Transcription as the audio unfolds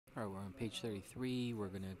Alright, we're on page 33. We're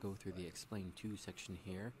going to go through the explain to section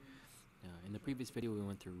here. In the previous video we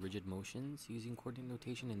went through rigid motions using coordinate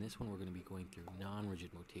notation. In this one we're going to be going through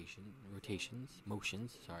non-rigid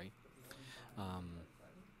motions.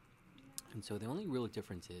 And so the only real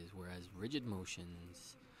difference is, whereas rigid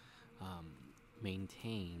motions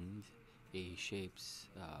maintained a shape's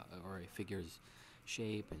or a figure's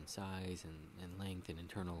shape and size and length and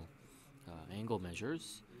internal angle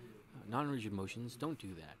measures, non-rigid motions don't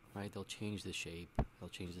do that, right? They'll change the shape, they'll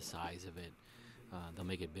change the size of it, they'll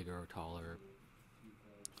make it bigger or taller.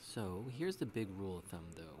 So here's the big rule of thumb,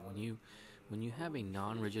 though. When you have a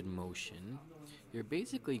non-rigid motion, you're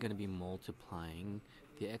basically going to be multiplying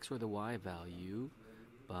the x or the y value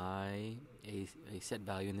by a set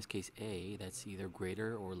value, in this case a, that's either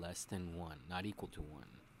greater or less than 1, not equal to 1.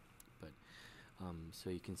 But so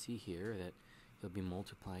you can see here that you'll be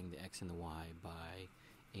multiplying the x and the y by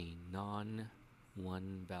a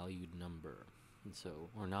non-1 valued number, and so,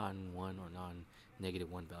 or non-1 or non-negative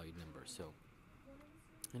 1 valued number. So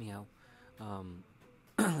anyhow,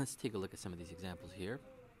 let's take a look at some of these examples here.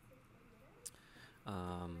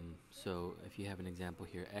 So if you have an example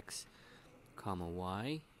here, x comma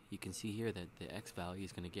y, you can see here that the x value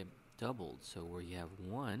is going to get doubled. So where you have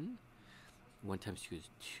 1 times 2 is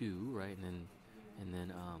 2, right? And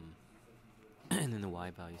then the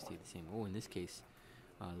y value stayed the same. Oh, in this case,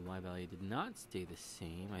 the y value did not stay the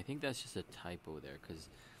same. I think that's just a typo there, because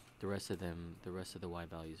the rest of the y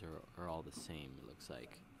values are all the same, it looks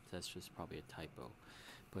like. So that's just probably a typo.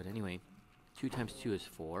 But anyway, 2 times 2 is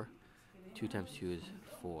 4. 2 times 2 is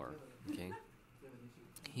 4. Okay.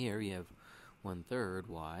 Here you have 1/3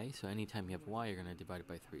 y. So anytime you have y, you're going to divide it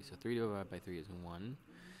by 3. So 3 divided by 3 is 1.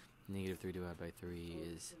 Negative 3 divided by 3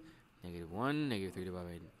 is negative 1. Negative 3 divided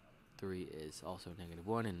by 3 is also negative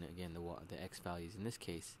 1, and again the x values in this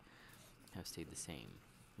case have stayed the same.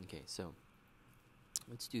 Okay, so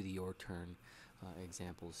let's do the your turn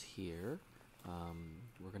examples here.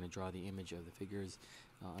 We're going to draw the image of the figures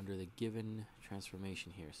under the given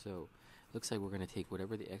transformation here. So it looks like we're going to take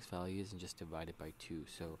whatever the x value is and just divide it by 2.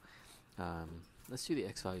 So let's do the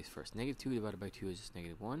x values first. Negative 2 divided by 2 is just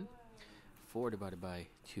negative 1. 4 divided by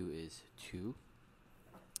 2 is 2.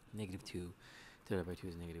 Negative 2 divided by 2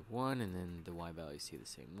 is negative 1, and then the y values stay the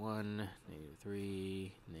same. 1, negative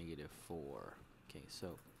 3, negative 4. Okay,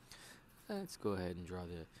 so let's go ahead and draw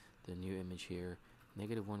the new image here.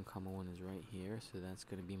 Negative 1 comma 1 is right here, so that's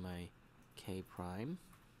going to be my k prime.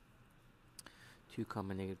 2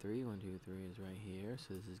 comma negative 3, 1, 2, 3 is right here,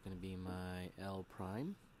 so this is going to be my l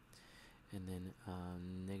prime. And then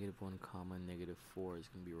negative 1 comma negative 4 is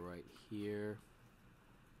going to be right here.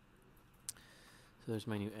 So there's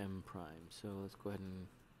my new m prime. So let's go ahead and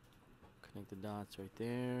connect the dots right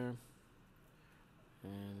there,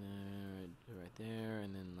 and then right there,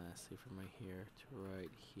 and then lastly from right here to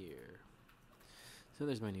right here. So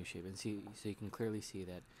there's my new shape, and so you can clearly see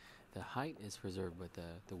that the height is preserved, but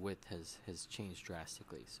the width has changed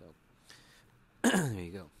drastically. So there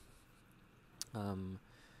you go.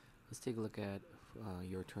 Let's take a look at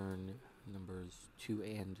your turn numbers 2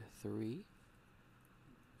 and 3.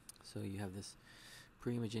 So you have this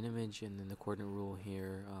pre-image and image, and then the coordinate rule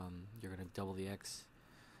here. You're going to double the x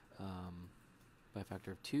by a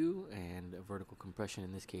factor of 2, and a vertical compression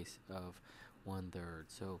in this case of 1/3.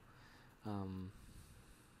 So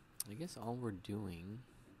I guess all we're doing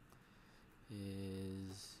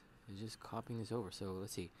is just copying this over. So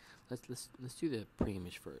let's see. Let's do the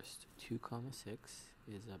pre-image first. 2 comma 6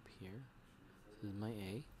 is up here. So this is my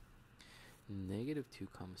a. Negative 2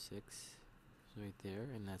 comma 6 is right there,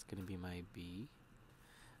 and that's going to be my b.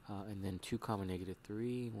 And then 2 comma negative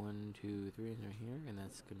 3, 1, 2, 3 is right here, and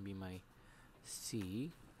that's going to be my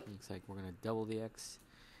c. Looks like we're going to double the x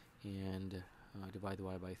and divide the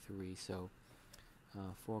y by 3. So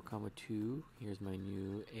 4 comma 2, here's my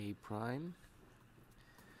new a prime.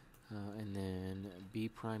 And then b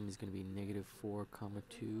prime is going to be negative 4 comma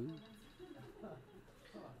 2.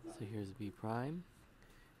 So here's b prime.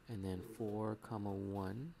 And then 4 comma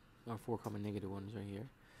 1, or 4 comma negative 1 is right here.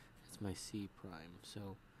 It's my c prime.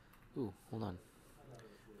 So, ooh, hold on.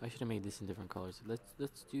 I should have made this in different colors.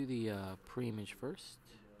 Let's do the pre-image first.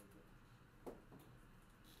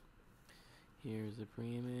 Here's the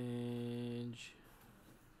pre-image.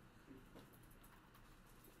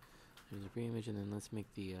 There's the pre-image, and then let's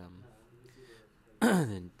make the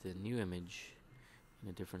the new image in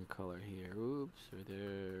a different color here. Oops, right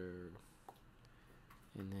there.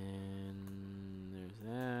 And then there's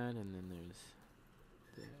that, and then there's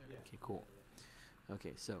there. Okay, cool.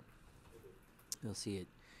 Okay, so you'll see it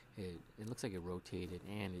looks like it rotated,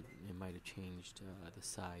 and it might have changed the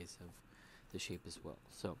size of the shape as well.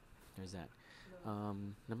 So there's that.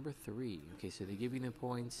 Number 3. Okay, so they give you the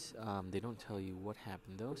points. They don't tell you what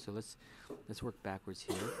happened though. So let's work backwards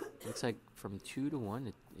here. Looks like from 2 to 1,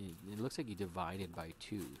 it looks like you divided by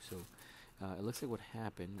 2. So it looks like what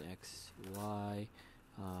happened, x, y.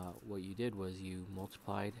 What you did was you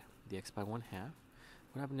multiplied the x by 1/2.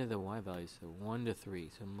 What happened to the y value? So 1 to 3.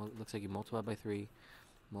 So it looks like you multiplied by 3,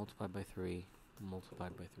 multiplied by 3,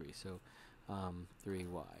 multiplied by 3. So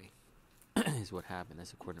 3y is what happened.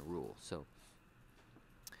 That's a coordinate rule. So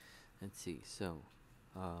let's see. So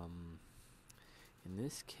in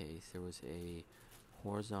this case, there was a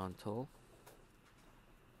horizontal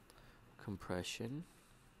compression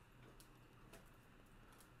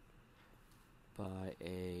by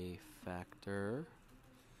a factor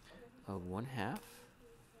of 1/2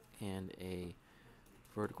 and a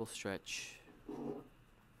vertical stretch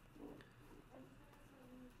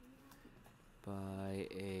by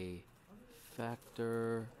a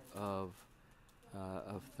factor of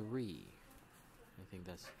 3. I think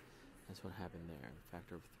that's what happened there.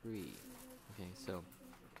 Factor of 3. Okay, so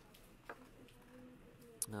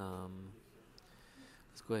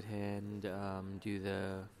let's go ahead and do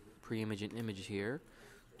the pre-image and image here.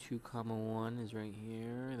 2 comma 1 is right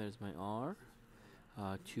here. There's my R.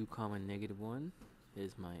 2 comma negative 1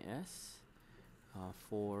 is my S.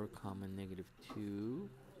 4 comma negative 2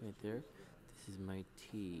 right there. This is my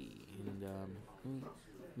T. And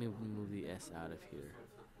let me move the S out of here.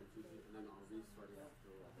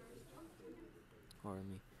 Or let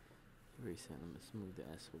me reset. Let's move the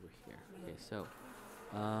S over here. Okay, so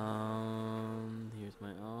here's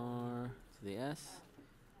my R to the S.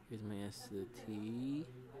 Here's my S to the T.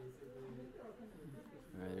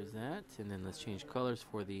 Alright, there's that. And then let's change colors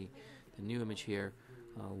for the new image here.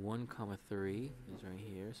 1 comma 3 is right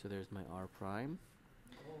here. So there's my R prime.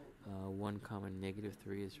 1 comma negative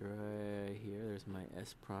 3 is right here. There's my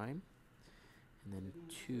S prime. And then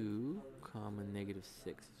 2 comma negative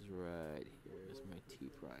 6 is right here. There's my T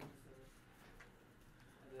prime.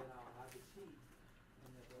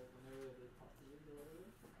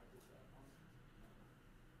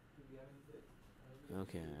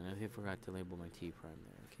 Okay, and I forgot to label my T prime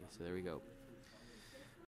there. Okay, so there we go.